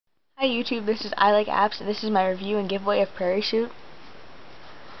Hi YouTube, this is iLykeApps, and this is my review and giveaway of Prairie Chute.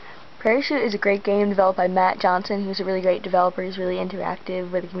 Prairie Chute is a great game developed by Matt Johnson, who's a really great developer. He's really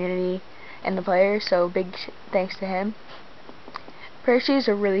interactive with the community and the players, so big thanks to him. Prairie Chute is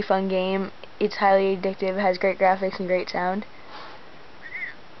a really fun game. It's highly addictive, it has great graphics and great sound.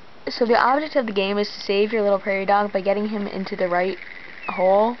 So the object of the game is to save your little prairie dog by getting him into the right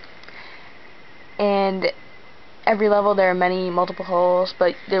hole. And every level there are multiple holes,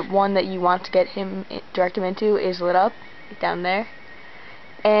 but the one that you want to direct him into is lit up down there.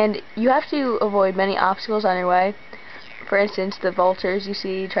 And you have to avoid many obstacles on your way. For instance, the vultures you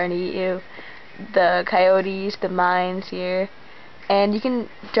see trying to eat you, the coyotes, the mines here, and you can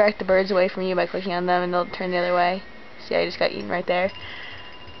direct the birds away from you by clicking on them and they'll turn the other way. See, I just got eaten right there.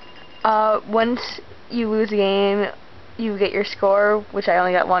 Once you lose the game, you get your score, which I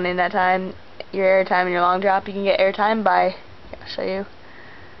only got one in that time. Your airtime and your long drop. You can get airtime by, I'll show you.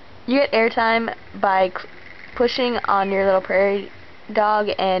 You get airtime by pushing on your little prairie dog,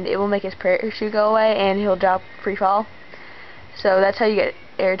 and it will make his prairie chute go away, and he'll drop free fall. So that's how you get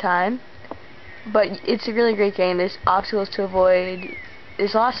airtime. But it's a really great game. There's obstacles to avoid.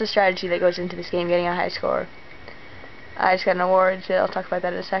 There's lots of strategy that goes into this game, getting a high score. I just got an award, so I'll talk about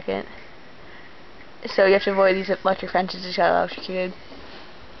that in a second. So you have to avoid these electric fences that got electrocuted.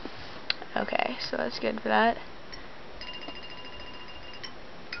 Okay, so that's good for that.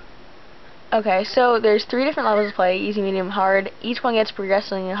 Okay, so there's 3 different levels of play: easy, medium, hard. Each one gets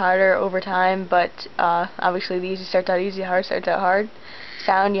progressively harder over time, but obviously the easy starts out easy, hard starts out hard.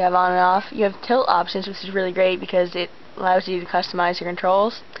 Sound, you have on and off. You have tilt options, which is really great because it allows you to customize your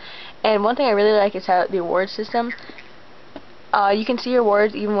controls. And one thing I really like is how the award system. You can see your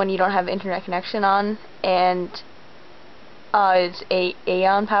awards even when you don't have internet connection on, and it's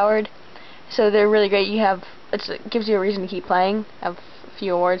Aeon powered. So they're really great. It gives you a reason to keep playing. I have a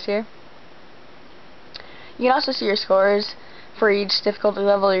few awards here. You can also see your scores for each difficulty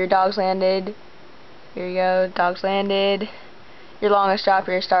level. Your dogs landed. Here you go, dogs landed. Your longest drop,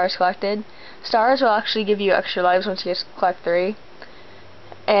 your stars collected. Stars will actually give you extra lives once you collect 3.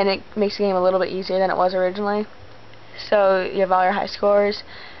 And it makes the game a little bit easier than it was originally. So you have all your high scores.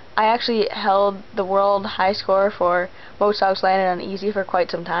 I actually held the world high score for most dogs landed on easy for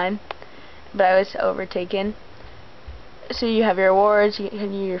quite some time, but I was overtaken. So you have your awards, you can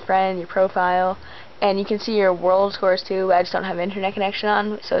view your friend, your profile, and you can see your world scores too. I just don't have internet connection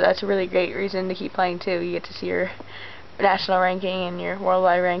on, so that's a really great reason to keep playing too. You get to see your national ranking and your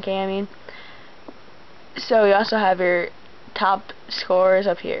worldwide ranking, I mean. So you also have your top scores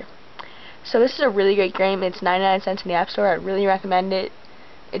up here. So this is a really great game. It's 99 cents in the App Store. I really recommend it.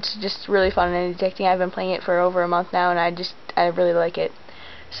 It's just really fun and addicting. I've been playing it for over a month now, and I really like it.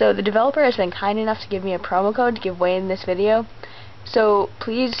 So the developer has been kind enough to give me a promo code to give away in this video. So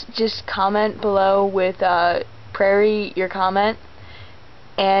please just comment below with Prairie your comment,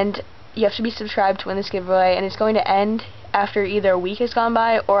 and you have to be subscribed to win this giveaway, and it's going to end after either a week has gone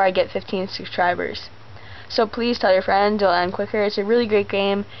by or I get 15 subscribers. So please tell your friends, it'll end quicker. It's a really great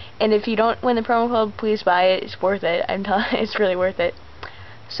game, and if you don't win the promo code, please buy it. It's worth it. I'm telling you, it's really worth it.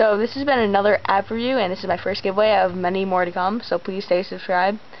 So this has been another app review, and this is my first giveaway. I have many more to come, so please stay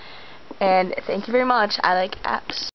subscribed. And thank you very much. iLykeApps.